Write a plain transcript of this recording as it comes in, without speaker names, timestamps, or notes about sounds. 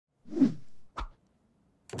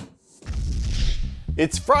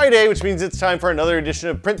It's Friday, which means it's time for another edition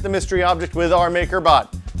of Print the Mystery Object with our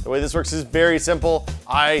MakerBot. The way this works is very simple.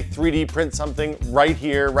 I 3D print something right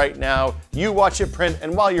here, right now. You watch it print,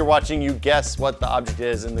 and while you're watching, you guess what the object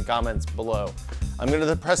is in the comments below. I'm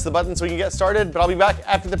gonna press the button so we can get started, but I'll be back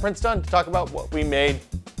after the print's done to talk about what we made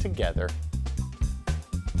together.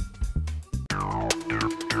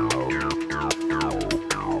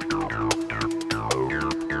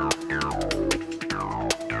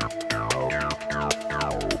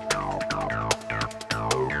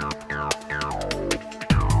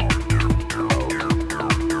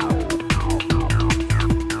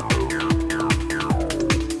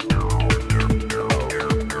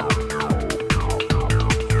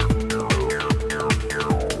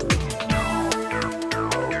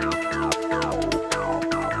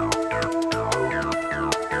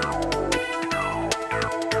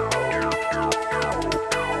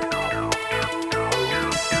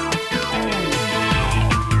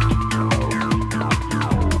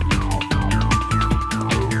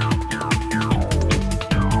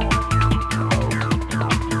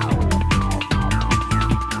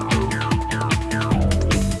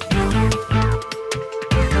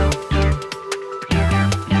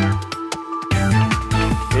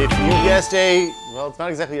 Well, it's not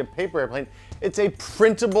exactly a paper airplane. It's a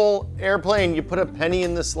printable airplane. You put a penny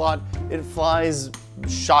in the slot, it flies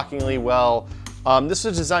shockingly well. This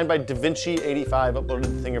was designed by DaVinci85, uploaded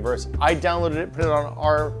to Thingiverse. I downloaded it, put it on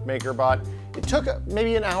our MakerBot. It took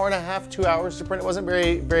maybe an hour and a half, 2 hours to print. It wasn't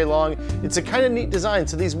very long. It's a kind of neat design.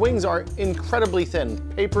 So these wings are incredibly thin,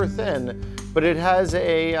 paper thin, but it has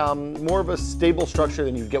a more of a stable structure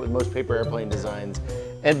than you'd get with most paper airplane designs.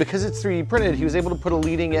 And because it's 3D printed, he was able to put a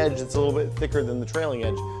leading edge that's a little bit thicker than the trailing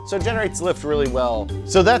edge. So it generates lift really well.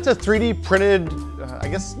 So that's a 3D printed, I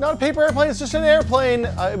guess not a paper airplane, it's just an airplane.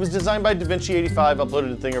 It was designed by DaVinci85,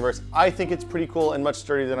 uploaded to Thingiverse. I think it's pretty cool and much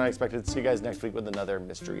sturdier than I expected. See you guys next week with another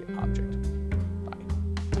mystery object.